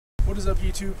What is up,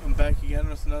 YouTube? I'm back again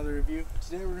with another review.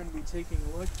 Today we're going to be taking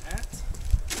a look at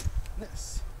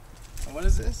this. And what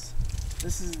is this?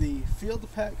 This is the Field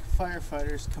Pack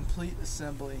Firefighters Complete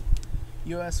Assembly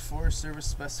US Forest Service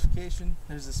specification.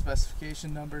 There's a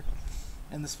specification number,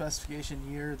 and the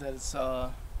specification year that it's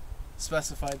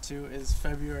specified to is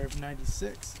February of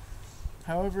 '96.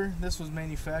 However, this was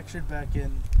manufactured back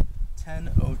in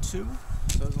 1002,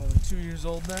 so it was only 2 years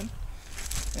old then.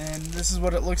 And this is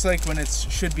what it looks like when it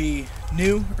should be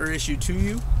new or issued to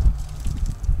you.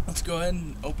 Let's go ahead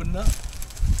and open it up.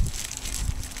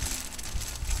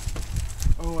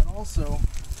 Oh, and also,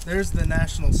 there's the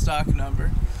national stock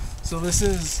number. So this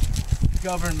is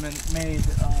government-made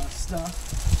stuff.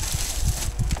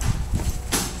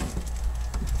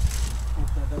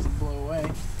 Hope that doesn't blow away.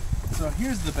 So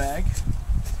here's the bag.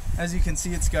 As you can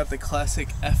see, it's got the classic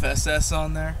FSS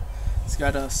on there. It's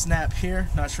got a snap here,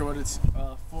 not sure what it's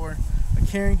for, a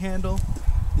carrying handle,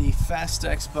 the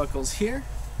Fastex buckles here,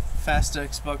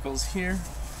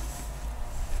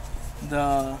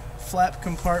 the flap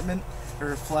compartment,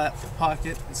 or flap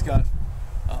pocket. It's got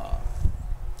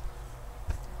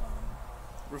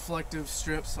reflective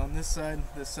strips on this side,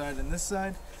 and this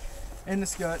side, and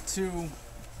it's got two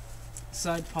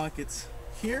side pockets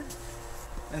here,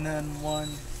 and then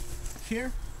one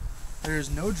here. There's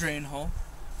no drain hole.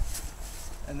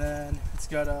 And then it's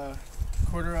got a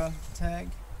Cordura tag,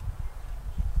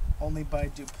 only by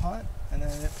DuPont, and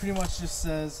then it pretty much just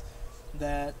says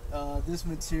that this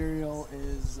material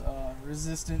is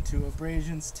resistant to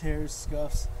abrasions, tears,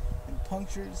 scuffs, and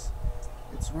punctures.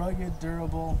 It's rugged,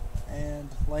 durable, and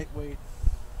lightweight.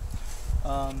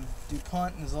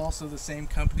 DuPont is also the same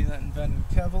company that invented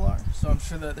Kevlar, so I'm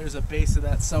sure that there's a base of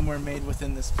that somewhere made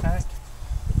within this pack.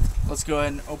 Let's go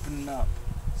ahead and open it up.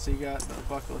 So you got the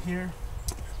buckle here.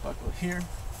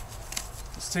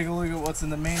 Let's take a look at what's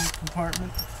in the main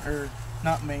compartment, or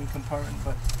not main compartment,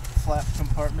 but flap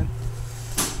compartment.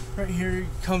 Right here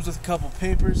it comes with a couple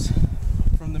papers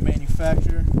from the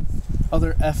manufacturer,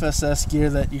 other FSS gear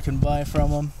that you can buy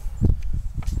from them.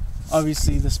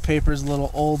 Obviously this paper is a little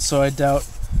old, so I doubt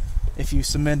if you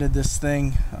submitted this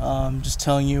thing just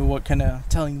telling them what kind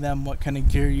of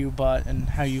gear you bought and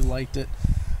how you liked it.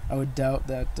 I would doubt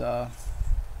that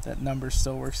that number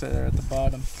still works there at the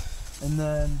bottom. And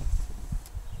then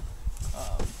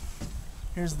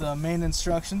here's the main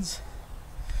instructions.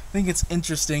 I think it's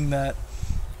interesting that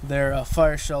their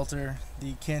fire shelter,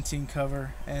 the canteen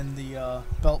cover, and the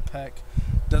belt pack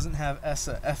doesn't have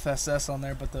FSS on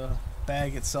there, but the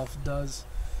bag itself does.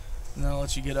 And then I'll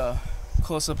let you get a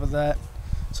close-up of that.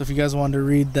 So if you guys wanted to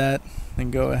read that, then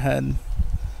go ahead.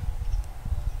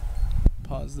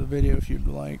 Pause the video if you'd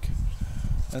like.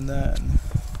 And then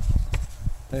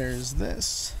there's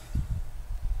this.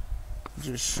 It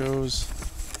just shows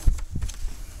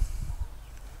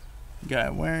the guy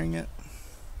wearing it.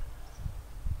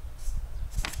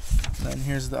 And then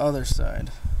here's the other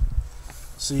side.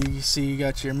 So you see you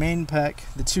got your main pack,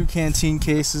 the two canteen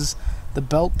cases, the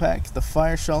belt pack, the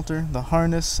fire shelter, the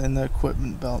harness, and the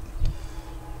equipment belt.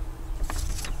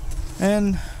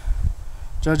 And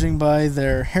judging by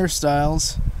their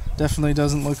hairstyles, definitely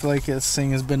doesn't look like this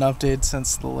thing has been updated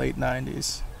since the late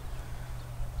 90s.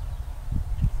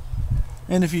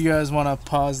 And if you guys want to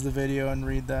pause the video and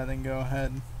read that, then go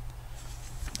ahead.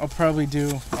 I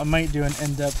might do an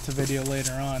in-depth video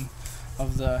later on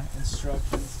of the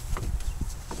instructions.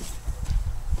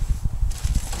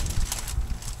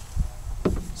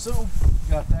 So,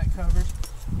 got that covered.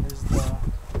 There's the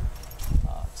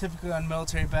typically on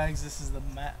military bags, this is the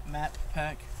map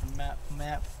pack, the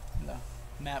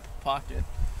map pocket.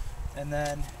 And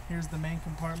then here's the main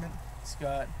compartment. It's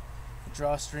got a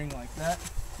drawstring like that.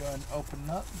 Go ahead and open it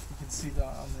up. You can see that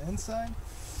on the inside.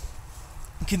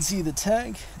 You can see the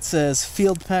tag. It says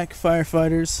Field Pack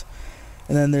Firefighters,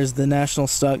 and then there's the national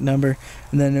stock number,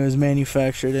 and then it was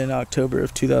manufactured in October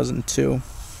of 2002.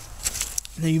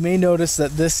 Now you may notice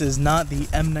that this is not the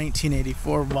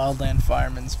M1984 Wildland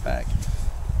Fireman's Pack.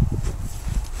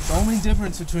 The only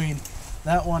difference between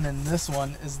that one and this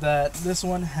one is that this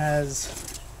one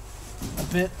has a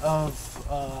bit of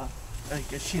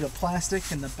like a sheet of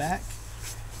plastic in the back,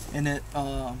 and it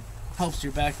helps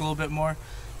your back a little bit more.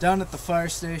 Down at the fire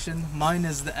station, mine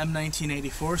is the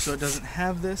M1984, so it doesn't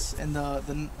have this, and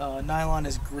the nylon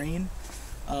is green,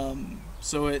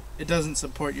 so it doesn't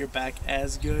support your back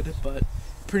as good, but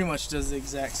pretty much does the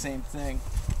exact same thing.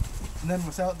 And then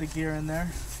without the gear in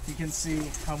there, you can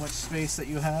see how much space that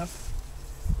you have.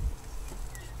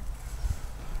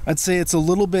 I'd say it's a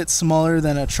little bit smaller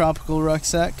than a tropical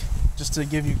rucksack, just to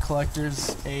give you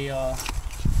collectors a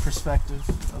perspective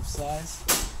of size.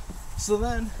 So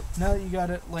then, now that you got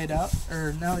it laid out,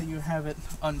 or now that you have it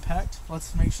unpacked,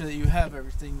 let's make sure that you have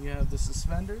everything. You have the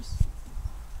suspenders,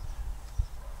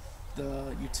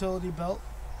 the utility belt,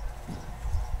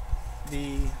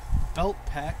 the belt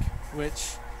pack,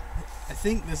 which I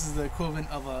think this is the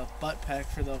equivalent of a butt pack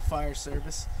for the fire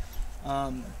service.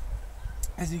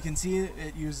 As you can see,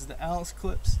 it uses the Alice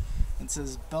clips. It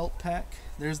says belt pack.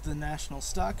 There's the national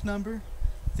stock number.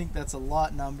 I think that's a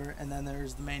lot number, and then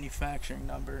there's the manufacturing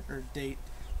number or date,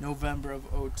 November of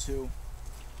 '02.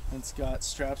 And it's got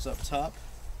straps up top,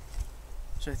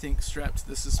 which I think strap to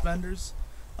the suspenders.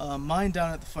 Mine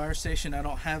down at the fire station, I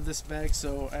don't have this bag,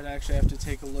 so I'd actually have to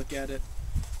take a look at it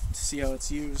to see how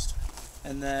it's used.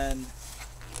 And then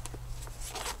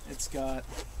it's got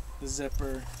the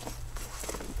zipper,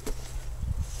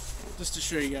 just to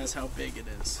show you guys how big it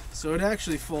is. So it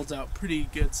actually folds out pretty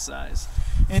good size,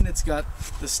 and it's got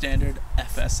the standard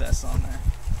FSS on there.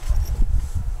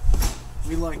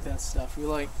 We like that stuff. We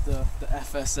like the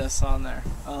FSS on there.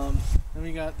 Then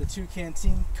we got the two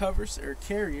canteen covers or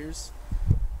carriers,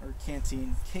 or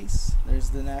canteen case.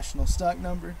 There's the national stock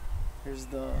number, there's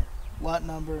the lot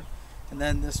number, and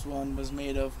then this one was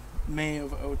made of May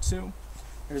of '02.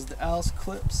 There's the Alice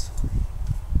clips,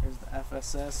 there's the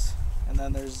FSS, and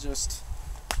then there's just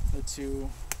the two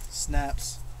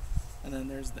snaps, and then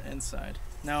there's the inside.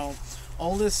 Now,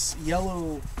 all this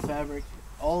yellow fabric,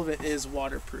 all of it is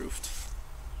waterproofed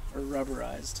or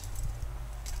rubberized.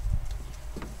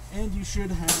 And you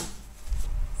should have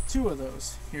two of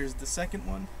those. Here's the second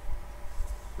one.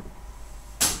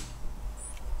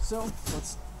 So,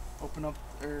 let's open up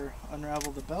or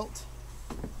unravel the belt.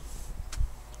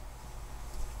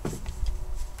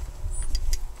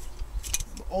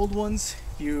 Old ones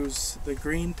use the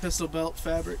green pistol belt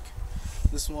fabric.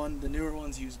 This one, the newer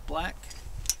ones, use black.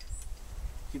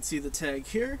 You can see the tag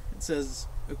here. It says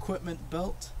equipment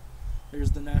belt.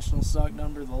 There's the national stock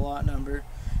number, the lot number,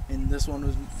 and this one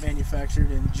was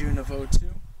manufactured in June of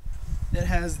 '02. It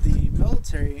has the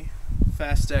military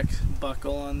Fastec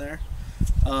buckle on there.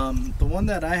 The one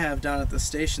that I have down at the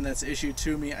station that's issued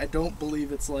to me, I don't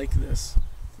believe it's like this.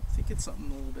 I think it's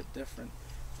something a little bit different.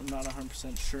 I'm not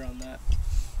 100% sure on that.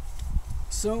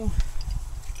 So,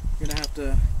 you're going to have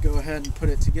to go ahead and put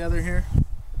it together here.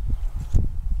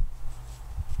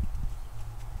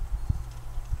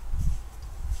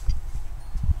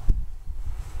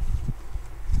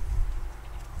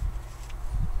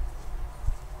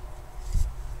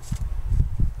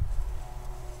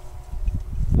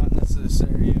 Not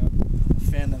necessarily a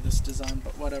fan of this design,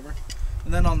 but whatever.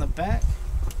 And then on the back,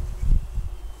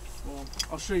 well,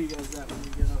 I'll show you guys that when we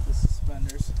get out the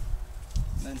suspenders.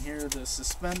 And then here are the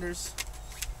suspenders.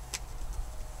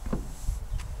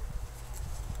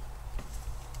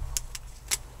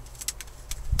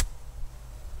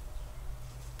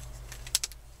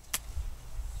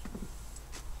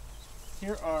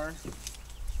 Here are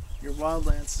your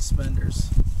Wildland suspenders,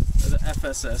 or the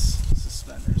FSS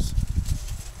suspenders.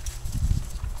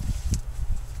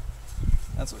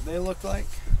 That's what they look like.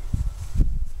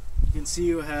 You can see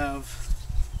you have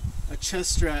a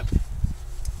chest strap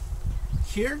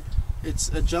here. It's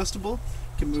adjustable,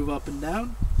 you can move up and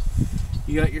down.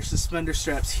 You got your suspender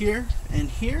straps here and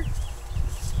here.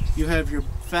 You have your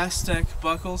Fastec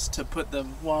buckles to put the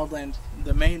Wildland,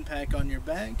 the main pack, on your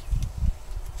bag.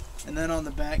 And then on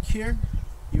the back here,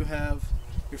 you have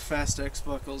your Fastec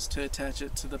buckles to attach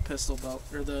it to the pistol belt,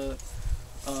 or the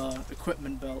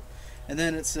equipment belt. And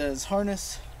then it says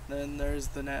harness, then there's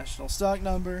the national stock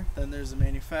number, then there's the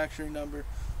manufacturing number,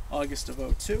 August of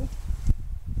 '02.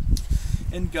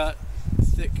 And got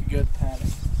thick, good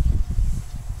padding.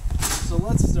 So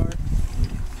let's start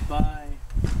by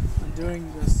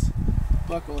undoing this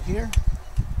buckle here.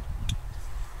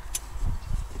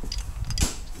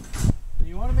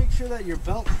 You want to make sure that your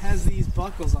belt has these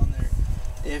buckles on there.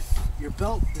 If your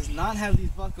belt does not have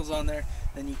these buckles on there,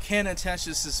 then you can't attach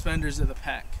the suspenders to the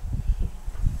pack.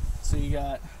 So you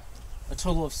got a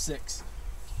total of 6.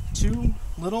 2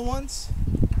 little ones,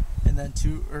 and then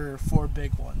 4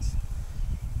 big ones.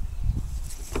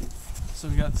 So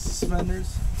we got the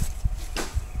suspenders.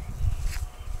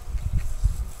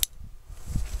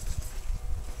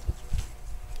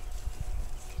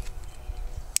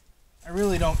 I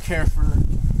really don't care for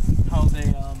how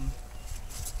they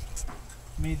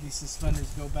made these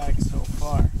suspenders go back so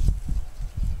far.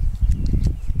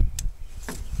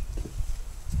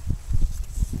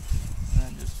 And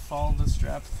then just follow the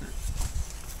strap through.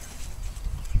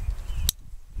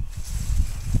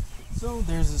 So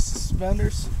there's the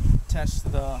suspenders attached to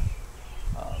the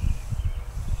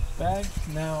bag.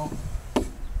 Now,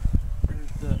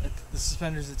 the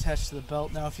suspenders attached to the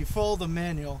belt. Now, if you follow the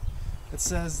manual, it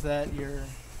says that your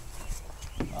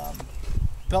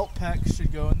belt pack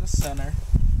should go in the center.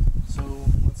 So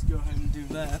let's go ahead and do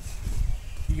that.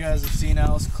 You guys have seen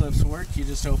Alice clips work. You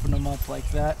just open them up like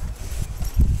that,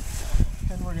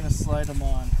 and we're going to slide them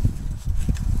on.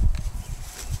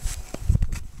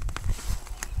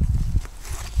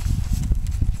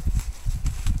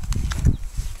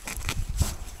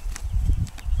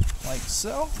 Like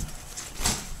so.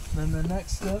 Then the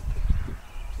next step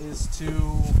is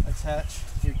to attach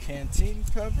your canteen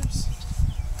covers.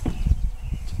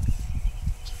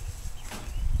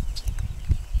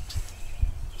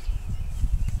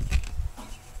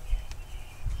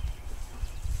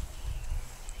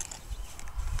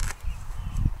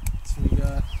 So we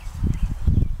got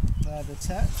that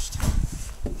attached.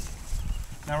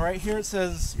 Now right here it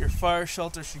says your fire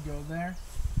shelter should go there,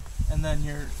 and then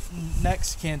your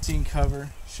next canteen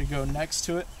cover should go next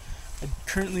to it. I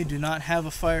currently do not have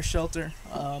a fire shelter.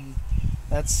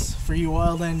 That's for you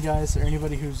wildland guys or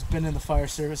anybody who's been in the fire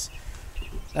service.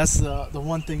 That's the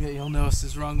one thing that you'll notice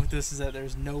is wrong with this, is that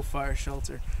there's no fire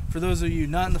shelter. For those of you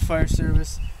not in the fire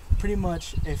service, pretty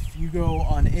much if you go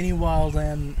on any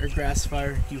wildland or grass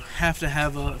fire, you have to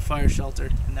have a fire shelter,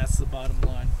 and that's the bottom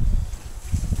line.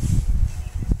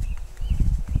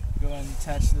 Go ahead and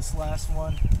attach this last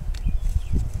one.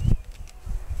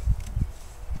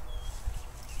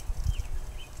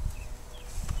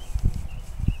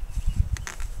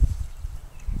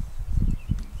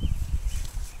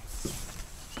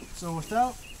 So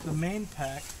without the main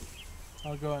pack,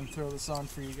 I'll go ahead and throw this on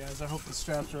for you guys. I hope the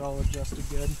straps are all adjusted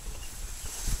good.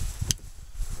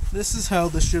 This is how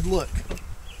this should look.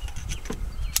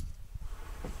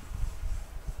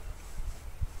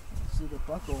 See the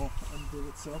buckle undid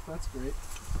itself, that's great.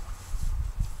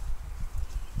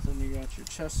 So then you got your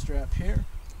chest strap here.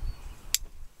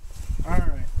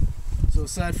 Alright, so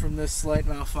aside from this slight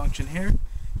malfunction here,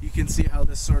 you can see how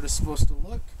this sort of supposed to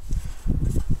look.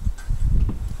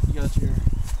 You got your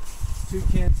two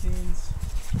canteens,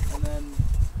 and then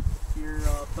your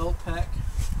belt pack,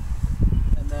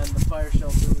 and then the fire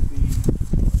shelter would be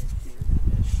right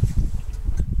here-ish.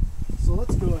 So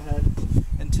let's go ahead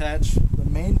and attach the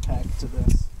main pack to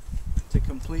this to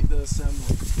complete the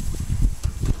assembly.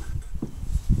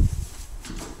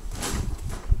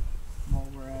 While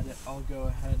we're at it, I'll go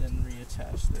ahead and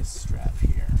reattach this strap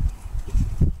here.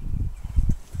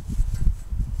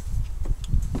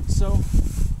 So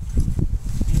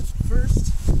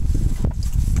first,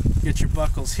 get your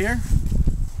buckles here.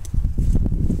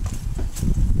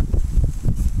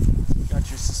 Got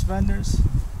your suspenders.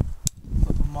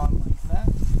 Put them on like that.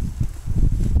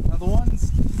 Now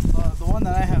the one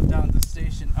that I have down at the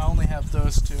station, I only have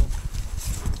those two.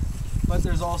 But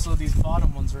there's also these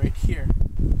bottom ones right here.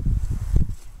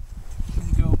 You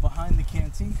can go behind the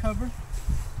canteen cover.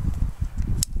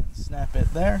 Snap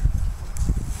it there.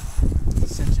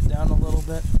 Cinch it down a little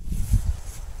bit.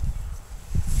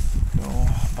 Go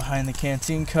behind the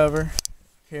canteen cover,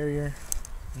 carrier,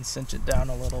 and cinch it down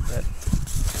a little bit.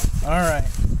 Alright.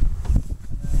 And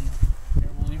then here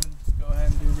we'll even go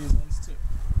ahead and do these ones too.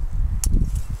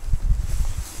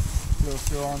 Go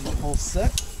throw on the whole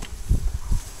set.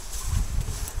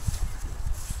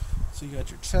 So you got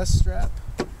your chest strap.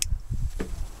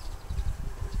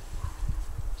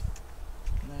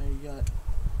 Now you got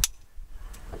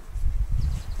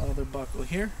another buckle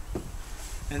here.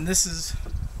 And this is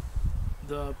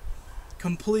the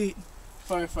complete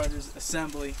firefighters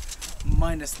assembly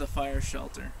minus the fire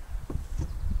shelter.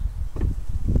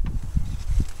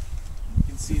 You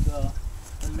can see the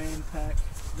main pack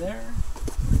there,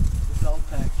 the belt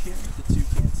pack here, the two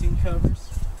canteen covers.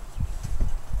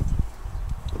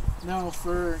 Now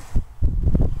for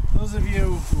those of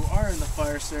you who are in the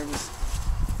fire service,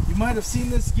 you might have seen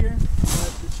this gear,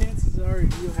 but the chances are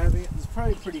of you having it is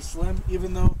probably pretty slim,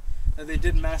 even though they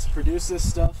did mass produce this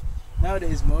stuff.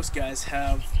 Nowadays, most guys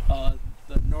have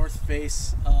the North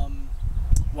Face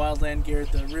wildland gear,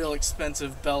 the real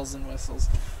expensive bells and whistles.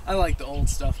 I like the old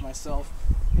stuff myself.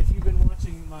 If you've been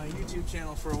watching my YouTube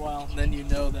channel for a while, then you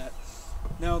know that.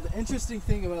 Now, the interesting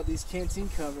thing about these canteen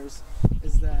covers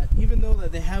is that even though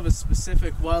that they have a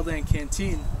specific wildland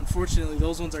canteen, unfortunately,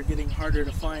 those ones are getting harder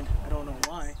to find. I don't know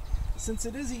why. Since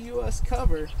it is a U.S.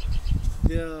 cover,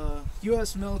 the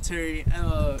U.S. military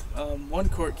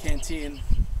one-quart canteen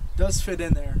does fit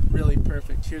in there really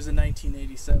perfect. Here's a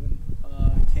 1987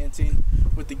 canteen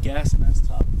with the gas mask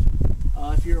top.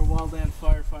 If you're a wildland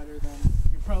firefighter, then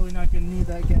you're probably not going to need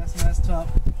that gas mask top,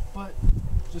 but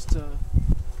just to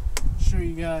show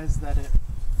you guys that it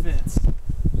fits.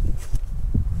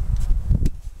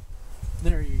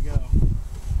 There you go.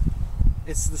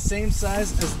 It's the same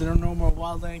size as the normal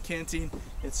wildland canteen,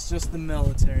 it's just the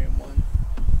military one.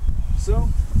 So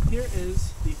here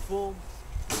is the full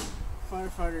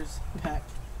firefighters pack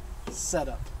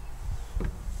setup.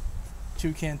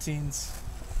 2 canteens,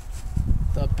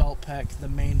 the belt pack, the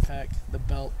main pack, the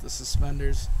belt, the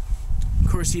suspenders. Of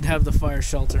course, you'd have the fire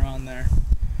shelter on there.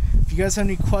 If you guys have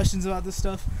any questions about this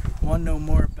stuff, want to know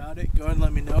more about it, go ahead and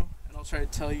let me know, and I'll try to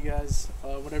tell you guys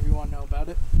whatever you want to know about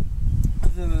it.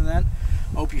 Other than that,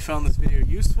 I hope you found this video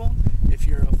useful. If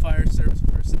you're a fire service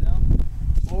personnel,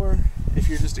 or if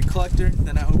you're just a collector,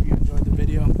 then I hope you enjoyed the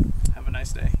video. Have a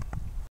nice day.